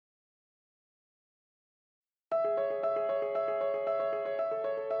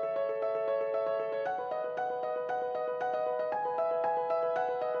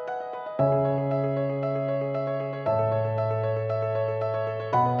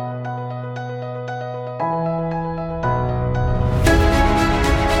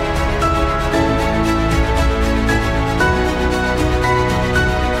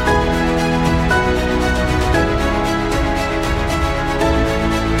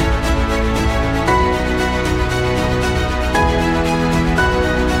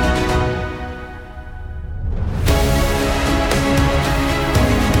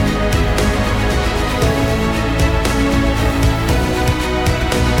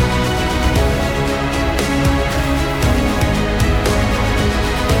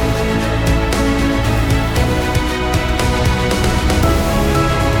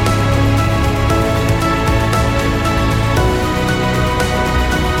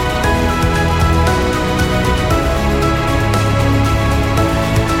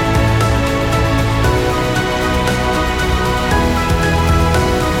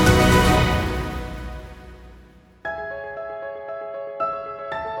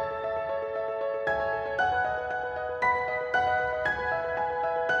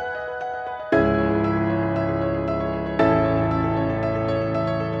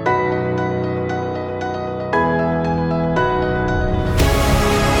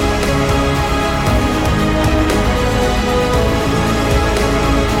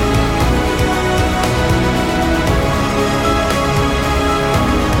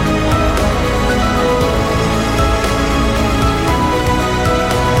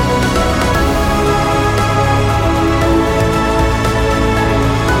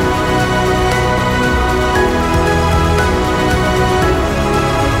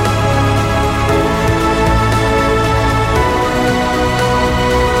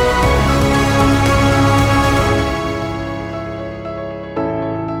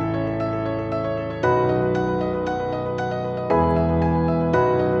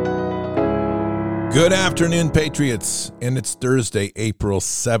afternoon, Patriots, and it's Thursday, April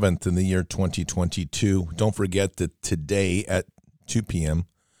 7th in the year 2022. Don't forget that today at 2 p.m.,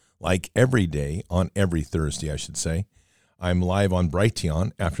 like every day, on every Thursday, I should say, I'm live on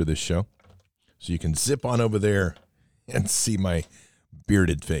Brighteon after this show. So you can zip on over there and see my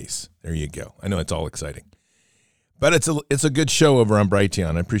bearded face. There you go. I know it's all exciting. But it's a good show over on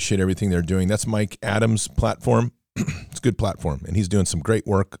Brighteon. I appreciate everything they're doing. That's Mike Adams' platform. It's a good platform, and he's doing some great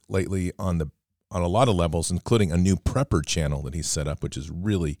work lately on a lot of levels, including a new prepper channel that he's set up, which is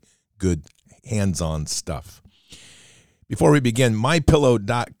really good hands-on stuff. Before we begin,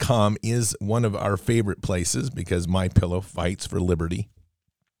 MyPillow.com is one of our favorite places because MyPillow fights for liberty,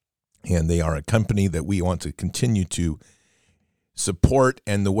 and they are a company that we want to continue to support,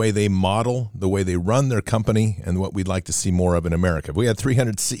 and the way they model, the way they run their company, and what we'd like to see more of in America. If we had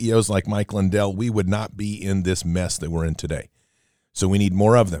 300 CEOs like Mike Lindell, we would not be in this mess that we're in today. So we need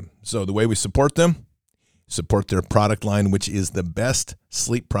more of them. So the way we support them, support their product line, which is the best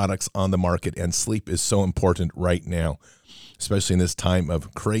sleep products on the market. And sleep is so important right now, especially in this time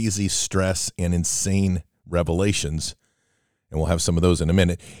of crazy stress and insane revelations. And we'll have some of those in a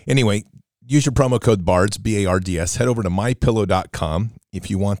minute. Anyway, use your promo code BARDS, B-A-R-D-S. Head over to mypillow.com. If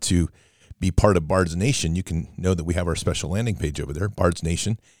you want to be part of Bards Nation, you can know that we have our special landing page over there. Bards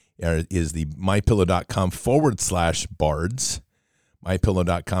Nation is the mypillow.com/bards.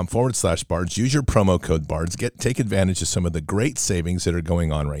 mypillow.com/bards. Use your promo code BARDS. Take advantage of some of the great savings that are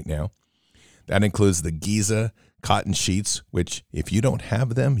going on right now. That includes the Giza cotton sheets, which if you don't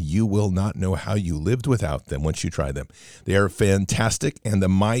have them, you will not know how you lived without them once you try them. They are fantastic. And the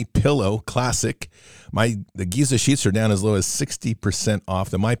MyPillow Classic, the Giza sheets are down as low as 60% off.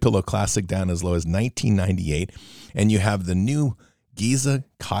 The MyPillow Classic down as low as $19.98. And you have the new Giza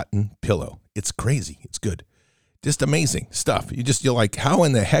cotton pillow. It's crazy. It's good. Just amazing stuff. You're like, how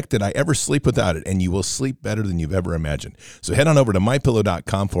in the heck did I ever sleep without it? And you will sleep better than you've ever imagined. So head on over to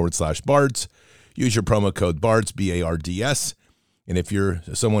mypillow.com/bards. Use your promo code BARDS, B-A-R-D-S. And if you're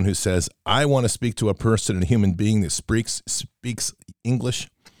someone who says, I want to speak to a person, a human being that speaks English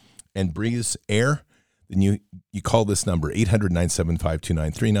and breathes air, then you call this number,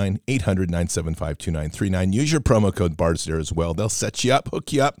 800-975-2939, 800-975-2939. Use your promo code BARDS there as well. They'll set you up,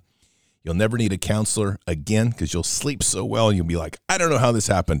 hook you up. You'll never need a counselor again because you'll sleep so well and you'll be like, I don't know how this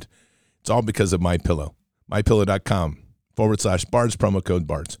happened. It's all because of MyPillow. MyPillow.com/bards, promo code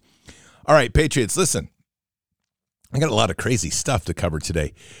BARDS. All right, Patriots, listen. I got a lot of crazy stuff to cover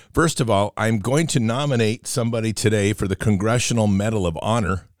today. First of all, I'm going to nominate somebody today for the Congressional Medal of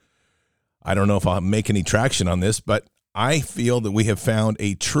Honor. I don't know if I'll make any traction on this, but I feel that we have found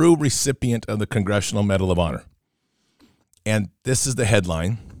a true recipient of the Congressional Medal of Honor. And this is the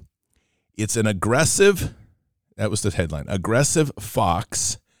headline. It's an aggressive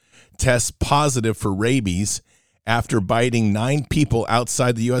fox tests positive for rabies after biting 9 people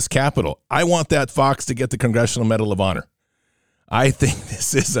outside the U.S. Capitol. I want that fox to get the Congressional Medal of Honor. I think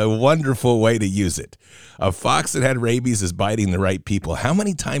this is a wonderful way to use it. A fox that had rabies is biting the right people. How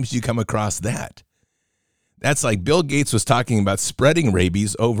many times do you come across that? That's like Bill Gates was talking about spreading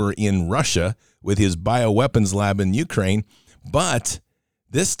rabies over in Russia with his bioweapons lab in Ukraine, but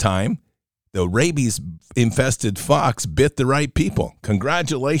this time, the rabies-infested fox bit the right people.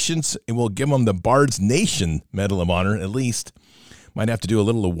 Congratulations, and we'll give them the Bards Nation Medal of Honor, at least. Might have to do a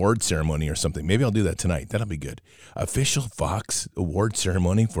little award ceremony or something. Maybe I'll do that tonight. That'll be good. Official fox award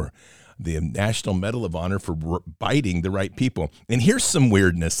ceremony for the National Medal of Honor for biting the right people. And here's some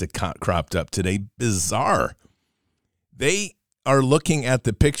weirdness that cropped up today. Bizarre. They are looking at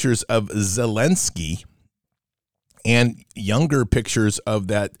the pictures of Zelensky and younger pictures of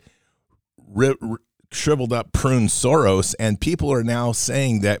that shriveled up prune Soros, and people are now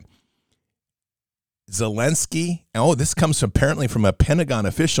saying that Zelensky, this comes apparently from a Pentagon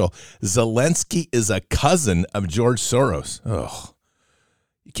official, Zelensky is a cousin of George Soros. Oh,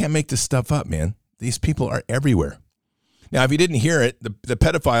 you can't make this stuff up, man. These people are everywhere. Now, if you didn't hear it, the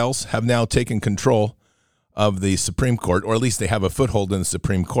pedophiles have now taken control of the Supreme Court, or at least they have a foothold in the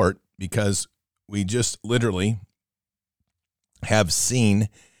Supreme Court, because we just literally have seen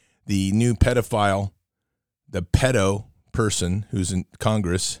the new pedophile, the pedo person who's in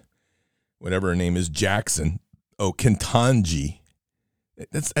Congress, whatever her name is, Jackson. Oh, Ketanji.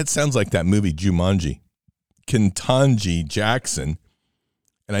 That sounds like that movie Jumanji. Ketanji Jackson.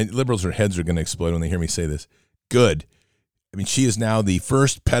 And liberals' heads are going to explode when they hear me say this. Good. I mean, she is now the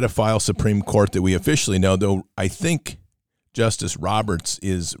first pedophile Supreme Court that we officially know, though I think Justice Roberts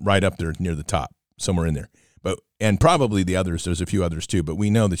is right up there near the top, somewhere in there. And probably the others, there's a few others too, but we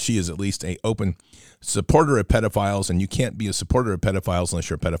know that she is at least an open supporter of pedophiles, and you can't be a supporter of pedophiles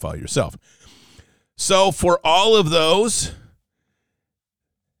unless you're a pedophile yourself. So for all of those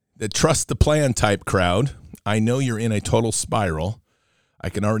that trust the plan type crowd, I know you're in a total spiral. I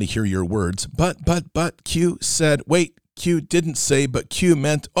can already hear your words. But, Q said, wait, Q didn't say, but Q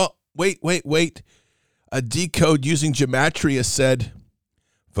meant, wait. A decode using gematria said,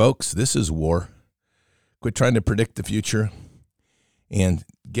 folks, this is war. Quit trying to predict the future and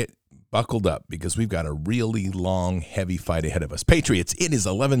get buckled up because we've got a really long, heavy fight ahead of us. Patriots, it is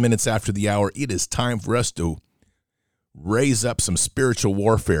 11 minutes after the hour. It is time for us to raise up some spiritual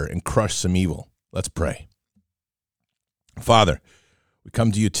warfare and crush some evil. Let's pray. Father, we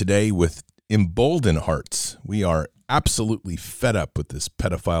come to you today with emboldened hearts. We are absolutely fed up with this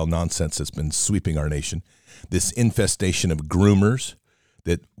pedophile nonsense that's been sweeping our nation, this infestation of groomers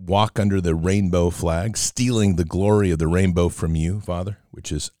that walk under the rainbow flag, stealing the glory of the rainbow from you, Father,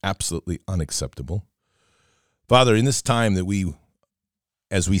 which is absolutely unacceptable. Father, in this time that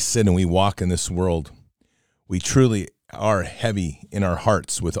as we sit and we walk in this world, we truly are heavy in our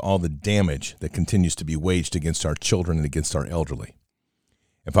hearts with all the damage that continues to be waged against our children and against our elderly.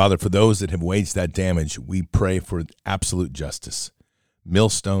 And Father, for those that have waged that damage, we pray for absolute justice,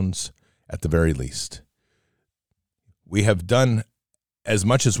 millstones at the very least. We have done as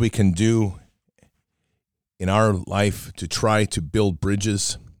much as we can do in our life to try to build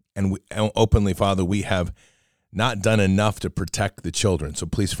bridges. And openly, Father, we have not done enough to protect the children. So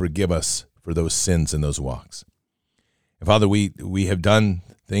please forgive us for those sins and those walks. And Father, we have done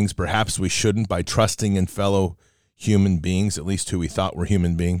things perhaps we shouldn't by trusting in fellow human beings, at least who we thought were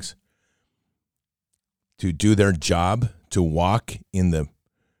human beings, to do their job, to walk in the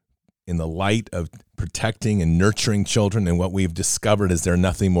light of protecting and nurturing children. And what we've discovered is they're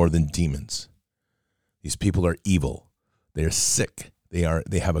nothing more than demons. These people are evil. They are sick. They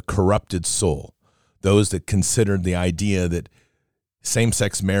have a corrupted soul. Those that considered the idea that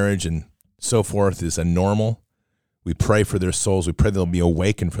same-sex marriage and so forth is a normal, we pray for their souls. We pray they'll be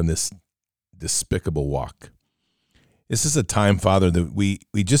awakened from this despicable walk. This is a time, Father, that we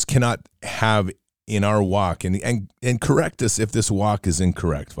just cannot have in our walk, and correct us if this walk is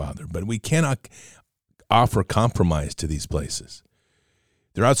incorrect, Father, but we cannot offer compromise to these places.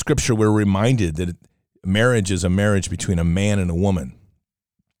 Throughout Scripture, we're reminded that marriage is a marriage between a man and a woman.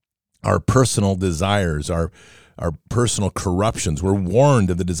 Our personal desires, our personal corruptions, we're warned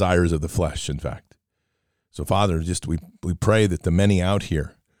of the desires of the flesh, in fact. So, Father, we pray that the many out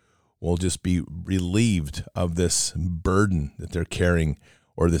here will just be relieved of this burden that they're carrying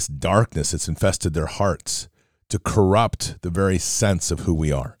or this darkness that's infested their hearts to corrupt the very sense of who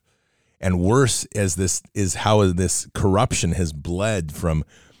we are. And worse as this is how this corruption has bled from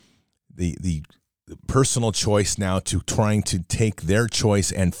the personal choice now to trying to take their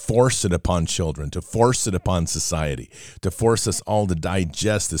choice and force it upon children, to force it upon society, to force us all to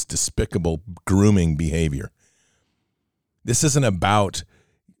digest this despicable grooming behavior. This isn't about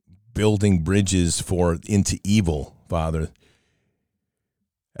building bridges into evil, Father.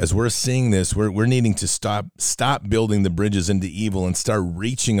 As we're seeing this, we're needing to stop building the bridges into evil and start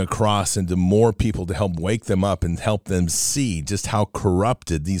reaching across into more people to help wake them up and help them see just how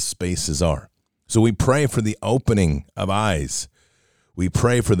corrupted these spaces are. So we pray for the opening of eyes. We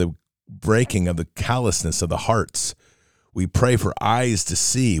pray for the breaking of the callousness of the hearts. We pray for eyes to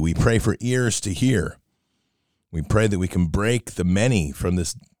see. We pray for ears to hear. We pray that we can break the many from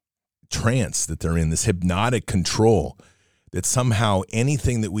this trance that they're in, this hypnotic control, that somehow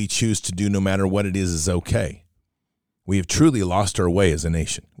anything that we choose to do, no matter what it is okay. We have truly lost our way as a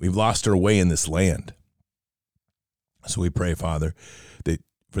nation. We've lost our way in this land. So we pray, Father, that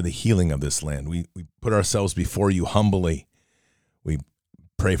for the healing of this land, we put ourselves before you humbly. We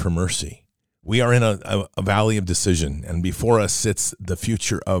pray for mercy. We are in a valley of decision, and before us sits the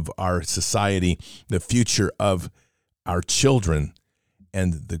future of our society, the future of our children,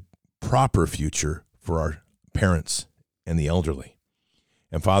 and the proper future for our parents and the elderly.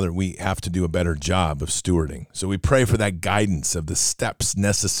 And Father, we have to do a better job of stewarding. So we pray for that guidance of the steps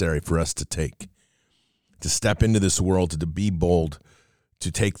necessary for us to take, to step into this world, to be bold,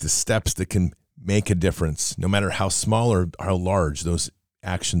 to take the steps that can make a difference, no matter how small or how large those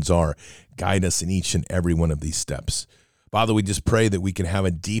actions are. Guide us in each and every one of these steps. Father, we just pray that we can have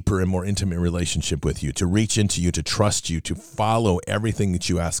a deeper and more intimate relationship with you, to reach into you, to trust you, to follow everything that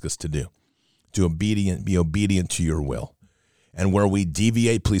you ask us to do, to be obedient to your will. And where we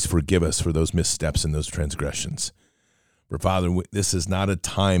deviate, please forgive us for those missteps and those transgressions. For Father, this is not a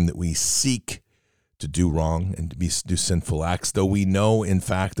time that we seek to do wrong and to do sinful acts, though we know, in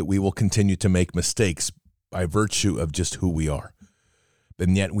fact, that we will continue to make mistakes by virtue of just who we are.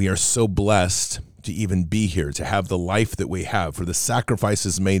 And yet we are so blessed to even be here, to have the life that we have, for the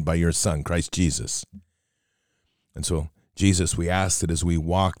sacrifices made by your Son, Christ Jesus. And so, Jesus, we ask that as we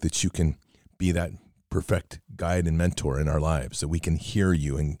walk, that you can be that perfect guide and mentor in our lives, that we can hear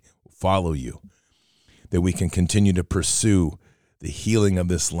you and follow you, that we can continue to pursue the healing of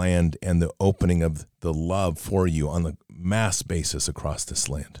this land and the opening of the love for you on the mass basis across this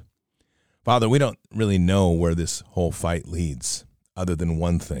land. Father, we don't really know where this whole fight leads, other than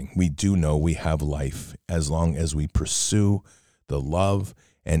one thing. We do know we have life as long as we pursue the love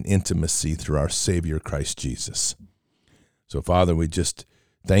and intimacy through our Savior, Christ Jesus. So, Father, we just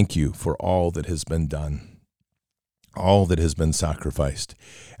thank you for all that has been done, all that has been sacrificed.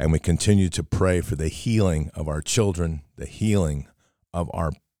 And we continue to pray for the healing of our children, the healing of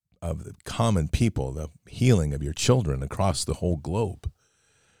the common people, the healing of your children across the whole globe.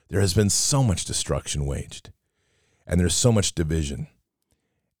 There has been so much destruction waged, and there's so much division.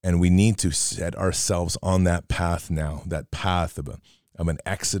 And we need to set ourselves on that path now, that path of an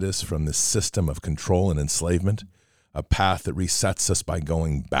exodus from the system of control and enslavement, a path that resets us by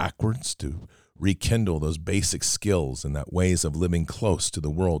going backwards to rekindle those basic skills and that ways of living close to the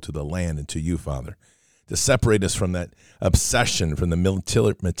world, to the land, and to you, Father, to separate us from that obsession from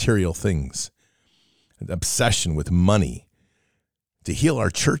the material things, the obsession with money, to heal our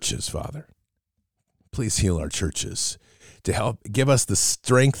churches, Father. Please heal our churches, to help give us the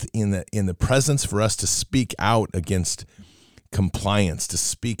strength in the presence for us to speak out against compliance, to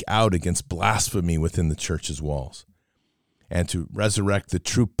speak out against blasphemy within the church's walls, and to resurrect the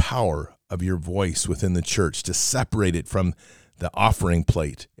true power of your voice within the church, to separate it from the offering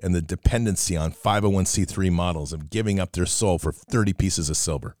plate and the dependency on 501c3 models of giving up their soul for 30 pieces of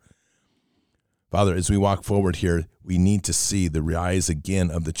silver. Father, as we walk forward here, we need to see the rise again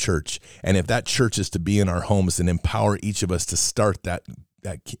of the church. And if that church is to be in our homes, then empower each of us to start that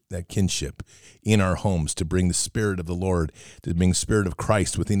kinship in our homes, to bring the Spirit of the Lord, to bring the Spirit of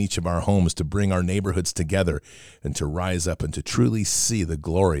Christ within each of our homes, to bring our neighborhoods together and to rise up and to truly see the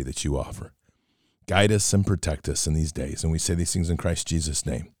glory that you offer. Guide us and protect us in these days. And we say these things in Christ Jesus'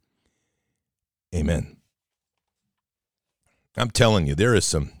 name. Amen. I'm telling you, there is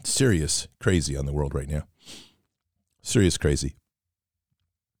some serious crazy on the world right now. Serious crazy.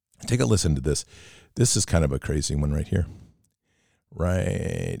 Take a listen to this. This is kind of a crazy one right here.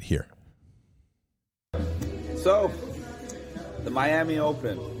 Right here. So, the Miami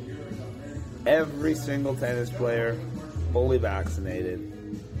Open. Every single tennis player fully vaccinated.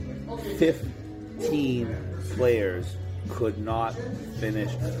 15 players could not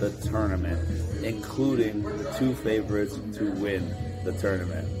finish the tournament, including the two favorites to win the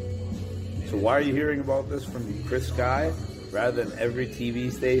tournament. So why are you hearing about this from Chris Sky rather than every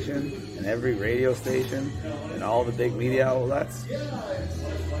TV station and every radio station and all the big media outlets?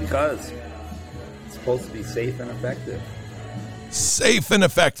 Because it's supposed to be safe and effective. Safe and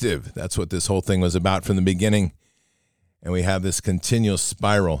effective. That's what this whole thing was about from the beginning. And we have this continual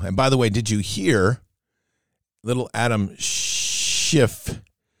spiral. And by the way, did you hear little Adam Schiff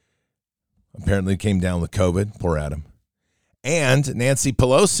apparently came down with COVID? Poor Adam. And Nancy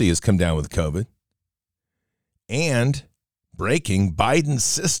Pelosi has come down with COVID. And breaking, Biden's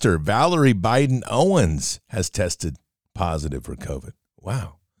sister, Valerie Biden Owens, has tested positive for COVID.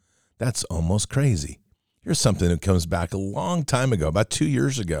 Wow, that's almost crazy. Here's something that comes back a long time ago, about 2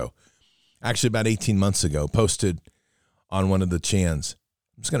 years ago, actually about 18 months ago, posted on one of the chans.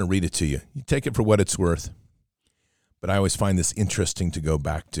 I'm just going to read it to you. You take it for what it's worth. But I always find this interesting to go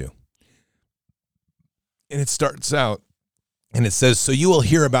back to. And it starts out, and it says, so you will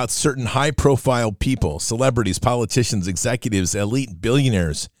hear about certain high-profile people, celebrities, politicians, executives, elite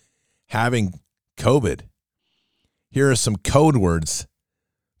billionaires having COVID. Here are some code words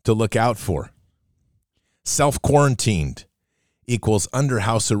to look out for. Self-quarantined equals under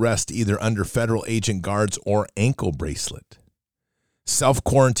house arrest, either under federal agent guards or ankle bracelet.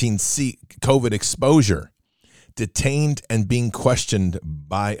 Self-quarantine COVID exposure, detained and being questioned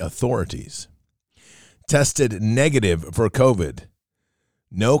by authorities. Tested negative for COVID.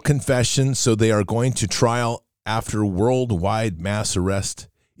 No confession, so they are going to trial after worldwide mass arrest.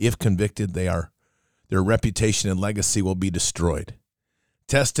 If convicted, their reputation and legacy will be destroyed.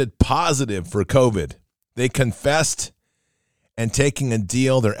 Tested positive for COVID. They confessed and taking a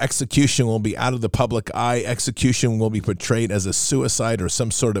deal. Their execution will be out of the public eye. Execution will be portrayed as a suicide or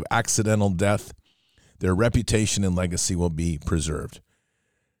some sort of accidental death. Their reputation and legacy will be preserved.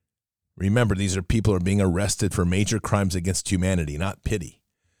 Remember, these are people who are being arrested for major crimes against humanity, not pity.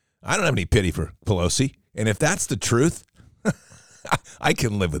 I don't have any pity for Pelosi. And if that's the truth, I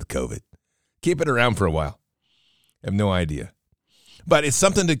can live with COVID. Keep it around for a while. I have no idea. But it's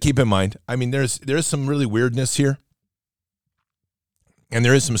something to keep in mind. I mean, there's some really weirdness here. And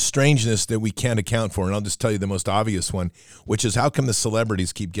there is some strangeness that we can't account for. And I'll just tell you the most obvious one, which is how come the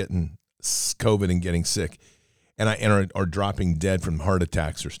celebrities keep getting COVID and getting sick and are dropping dead from heart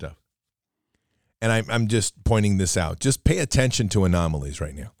attacks or stuff. And I'm just pointing this out. Just pay attention to anomalies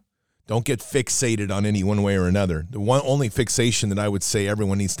right now. Don't get fixated on any one way or another. The only fixation that I would say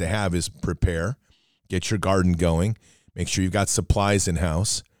everyone needs to have is prepare. Get your garden going. Make sure you've got supplies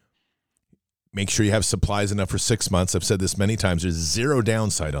in-house. Make sure you have supplies enough for 6 months. I've said this many times. There's zero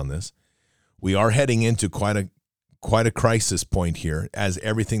downside on this. We are heading into quite a crisis point here, as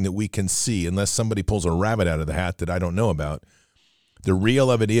everything that we can see, unless somebody pulls a rabbit out of the hat that I don't know about. The real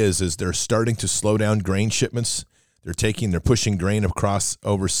of it is they're starting to slow down grain shipments. They're pushing grain across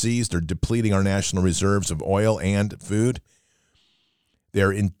overseas. They're depleting our national reserves of oil and food.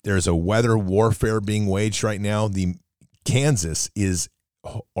 There's a weather warfare being waged right now.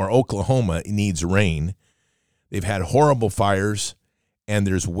 Oklahoma needs rain. They've had horrible fires, and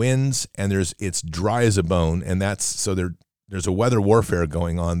there's winds, and it's dry as a bone, and there's a weather warfare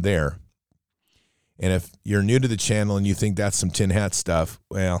going on there. And if you're new to the channel and you think that's some tin hat stuff,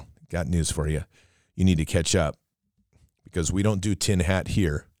 well, got news for you. You need to catch up, because we don't do tin hat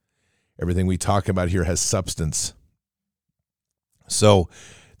here. Everything we talk about here has substance. So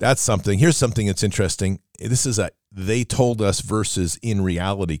that's something. Here's something that's interesting. This is a they told us versus in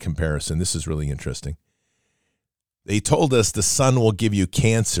reality comparison. This is really interesting. They told us the sun will give you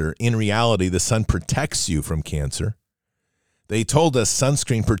cancer. In reality, the sun protects you from cancer. They told us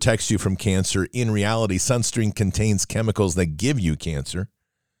sunscreen protects you from cancer. In reality, sunscreen contains chemicals that give you cancer.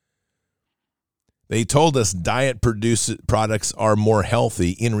 They told us diet products are more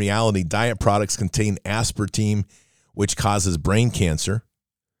healthy. In reality, diet products contain aspartame, which causes brain cancer.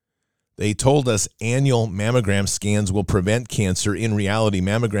 They told us annual mammogram scans will prevent cancer. In reality,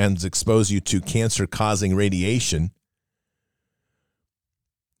 mammograms expose you to cancer-causing radiation.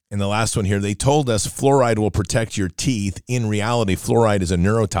 And the last one here, they told us fluoride will protect your teeth. In reality, fluoride is a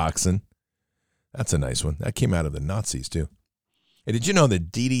neurotoxin. That's a nice one. That came out of the Nazis, too. Hey, did you know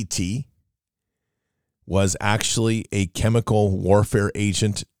that DDT was actually a chemical warfare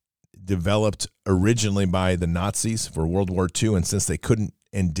agent developed originally by the Nazis for World War II? And since they couldn't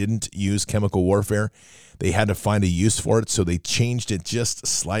and didn't use chemical warfare, they had to find a use for it, so they changed it just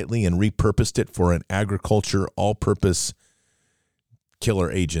slightly and repurposed it for an agriculture all-purpose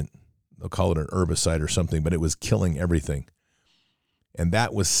killer agent. They'll call it an herbicide or something, but it was killing everything. And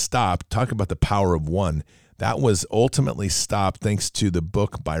that was stopped. Talk about the power of one. That was ultimately stopped thanks to the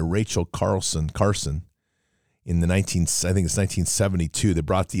book by Rachel Carson in the 1972 that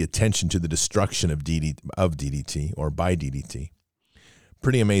brought the attention to the destruction of DDT or by DDT.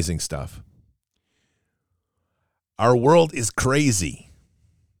 Pretty amazing stuff. Our world is crazy,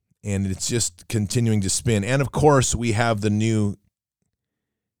 and it's just continuing to spin. And, of course, we have the new,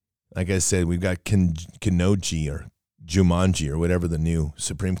 like I said, we've got Kanoji or Jumanji or whatever the new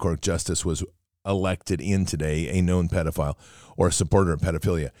Supreme Court justice was elected in today, a known pedophile or a supporter of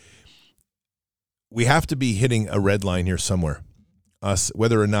pedophilia. We have to be hitting a red line here somewhere.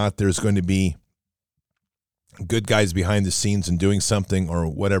 Whether or not there's going to be good guys behind the scenes and doing something or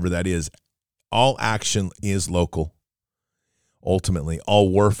whatever that is, all action is local, ultimately. All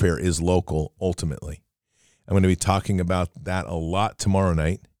warfare is local, ultimately. I'm going to be talking about that a lot tomorrow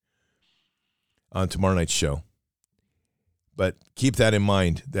night on tomorrow night's show. But keep that in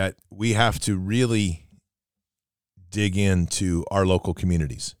mind, that we have to really dig into our local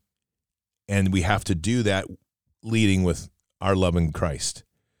communities. And we have to do that leading with our love in Christ.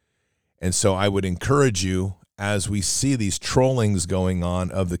 And so I would encourage you, as we see these trollings going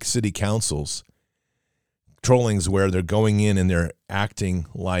on of the city councils, trollings where they're going in and they're acting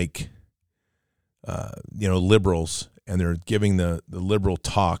like, liberals, and they're giving the liberal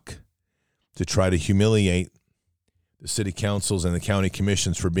talk to try to humiliate the city councils and the county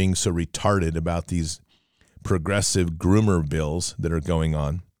commissions for being so retarded about these progressive groomer bills that are going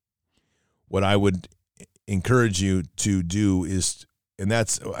on. What I would encourage you to do is, and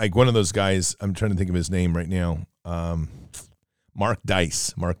that's like one of those guys, I'm trying to think of his name right now, Mark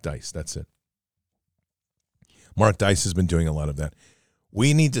Dice, that's it. Mark Dice has been doing a lot of that.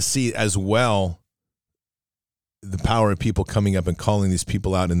 We need to see as well the power of people coming up and calling these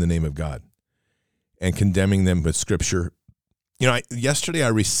people out in the name of God and condemning them with Scripture. Yesterday I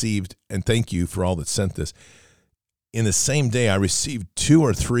received, and thank you for all that sent this, in the same day I received 2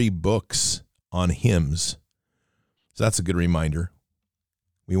 or 3 books on hymns. So that's a good reminder.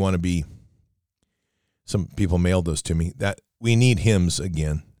 We want to be, some people mailed those to me, that we need hymns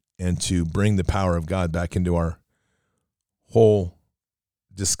again, and to bring the power of God back into our whole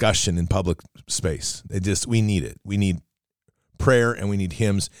discussion in public space. We need it. We need prayer and we need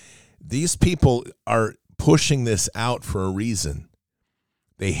hymns. These people are pushing this out for a reason.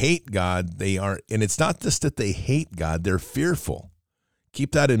 They hate God. And it's not just that they hate God, they're fearful.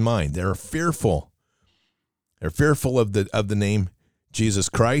 Keep that in mind. They're fearful. They're fearful of the name Jesus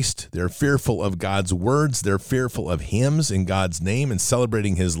Christ. They're fearful of God's words. They're fearful of hymns in God's name and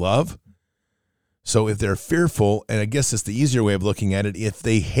celebrating his love. So if they're fearful, and I guess it's the easier way of looking at it, if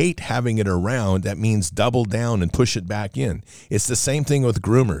they hate having it around, that means double down and push it back in. It's the same thing with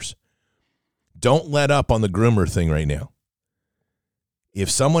groomers. Don't let up on the groomer thing right now. If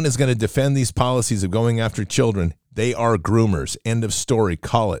someone is going to defend these policies of going after children, they are groomers. End of story.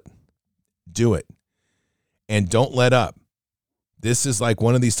 Call it. Do it. And don't let up. This is like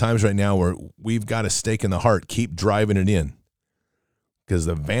one of these times right now where we've got a stake in the heart. Keep driving it in. Because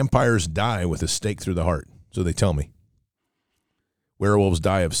the vampires die with a stake through the heart. So they tell me. Werewolves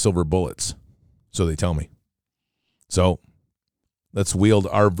die of silver bullets. So they tell me. So let's wield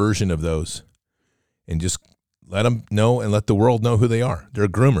our version of those and just let them know and let the world know who they are. They're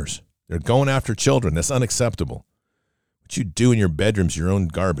groomers. They're going after children. That's unacceptable. What you do in your bedroom's your own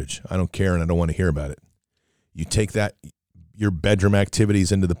garbage. I don't care and I don't want to hear about it. You take your bedroom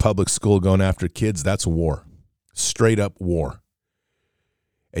activities into the public school going after kids, that's war. Straight up war.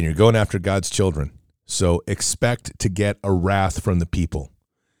 And you're going after God's children. So expect to get a wrath from the people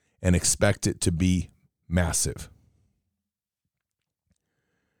and expect it to be massive.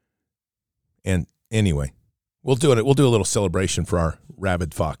 And anyway, we'll do a little celebration for our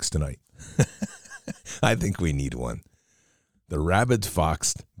rabid fox tonight. I think we need one. The Rabid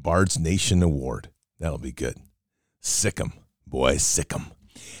Fox Bards Nation Award. That'll be good. Sick 'em, boy, sick 'em.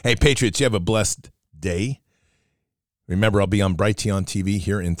 Hey, Patriots, you have a blessed day. Remember, I'll be on Brighty on TV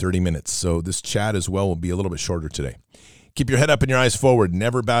here in 30 minutes, so this chat as well will be a little bit shorter today. Keep your head up and your eyes forward.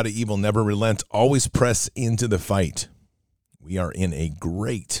 Never bow to evil, never relent. Always press into the fight. We are in a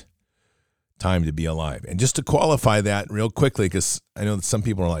great time to be alive. And just to qualify that real quickly, because I know that some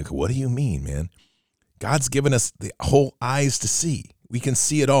people are like, what do you mean, man? God's given us the whole eyes to see. We can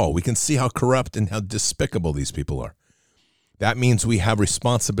see it all. We can see how corrupt and how despicable these people are. That means we have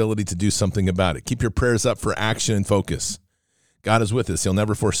responsibility to do something about it. Keep your prayers up for action and focus. God is with us. He'll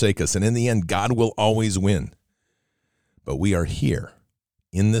never forsake us. And in the end, God will always win. But we are here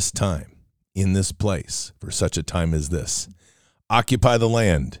in this time, in this place, for such a time as this. Occupy the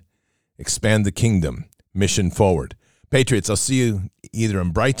land. Expand the kingdom. Mission forward. Patriots, I'll see you either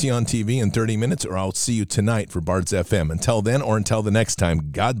on Brighty on TV in 30 minutes or I'll see you tonight for Bards FM. Until then or until the next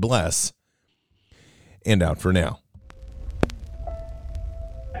time, God bless. And out for now.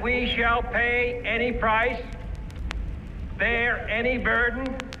 We shall pay any price, bear any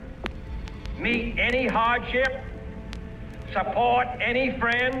burden, meet any hardship, support any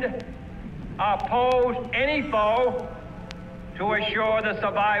friend, oppose any foe to assure the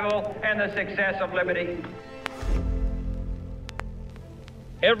survival and the success of liberty.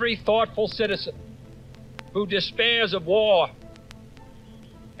 Every thoughtful citizen who despairs of war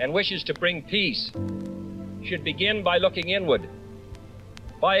and wishes to bring peace should begin by looking inward,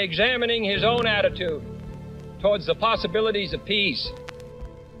 by examining his own attitude towards the possibilities of peace.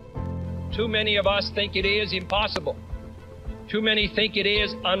 Too many of us think it is impossible. Too many think it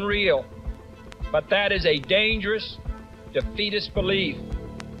is unreal. But that is a dangerous, defeatist belief.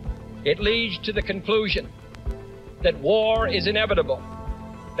 It leads to the conclusion that war is inevitable,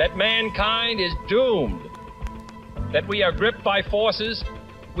 that mankind is doomed, that we are gripped by forces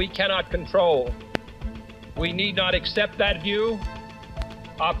we cannot control. We need not accept that view.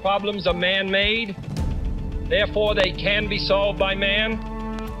 Our problems are man-made, therefore they can be solved by man,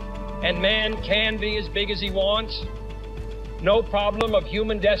 and man can be as big as he wants. No problem of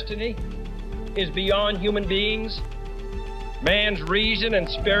human destiny is beyond human beings. Man's reason and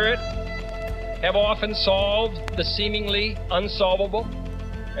spirit have often solved the seemingly unsolvable,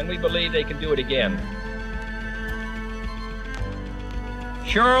 and we believe they can do it again.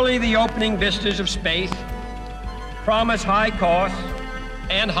 Surely the opening vistas of space promise high costs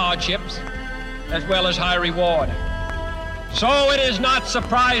and hardships, as well as high reward. So it is not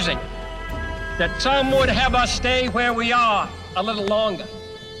surprising that some would have us stay where we are a little longer,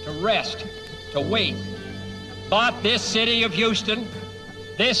 to rest, to wait. But this city of Houston,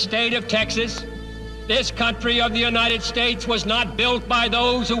 this state of Texas, this country of the United States was not built by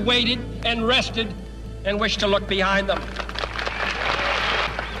those who waited and rested and wished to look behind them.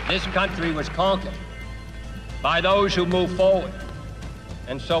 This country was conquered by those who move forward,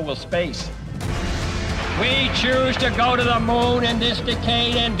 and so will space. We choose to go to the moon in this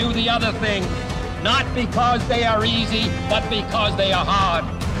decade and do the other thing. not because they are easy, but because they are hard.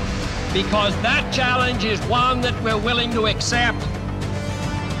 Because that challenge is one that we're willing to accept.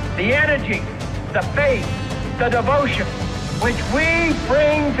 The energy, the faith, the devotion which we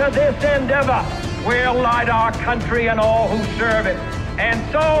bring to this endeavor will light our country and all who serve it. And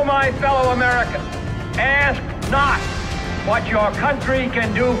so, my fellow Americans, ask not what your country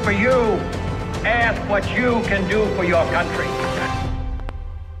can do for you. Ask what you can do for your country.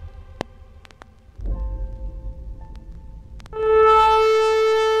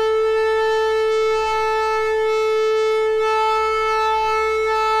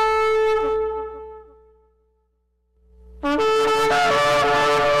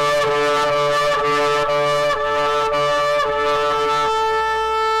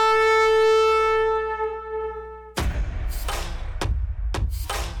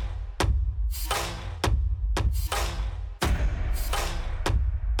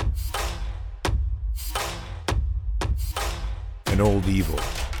 An old evil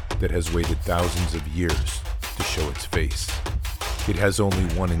that has waited thousands of years to show its face. It has only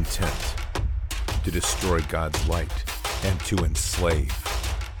one intent: to destroy God's light and to enslave.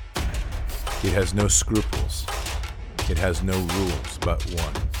 It has no scruples. It has no rules but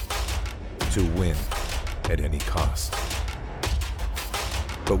one: to win at any cost.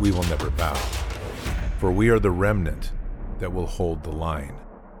 But we will never bow, for we are the remnant that will hold the line.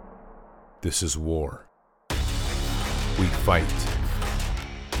 This is war. We fight.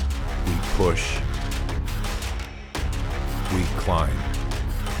 We push. We climb.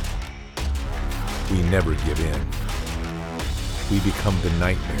 We never give in. We become the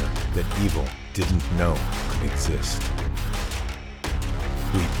nightmare that evil didn't know could exist.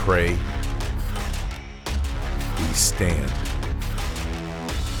 We pray. We stand.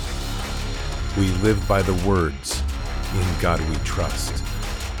 We live by the words, "In God we trust."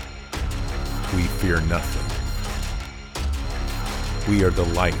 We fear nothing. We are the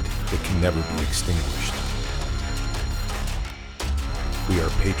light that can never be extinguished. We are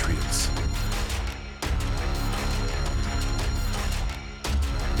patriots.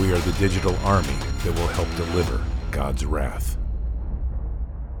 We are the digital army that will help deliver God's wrath.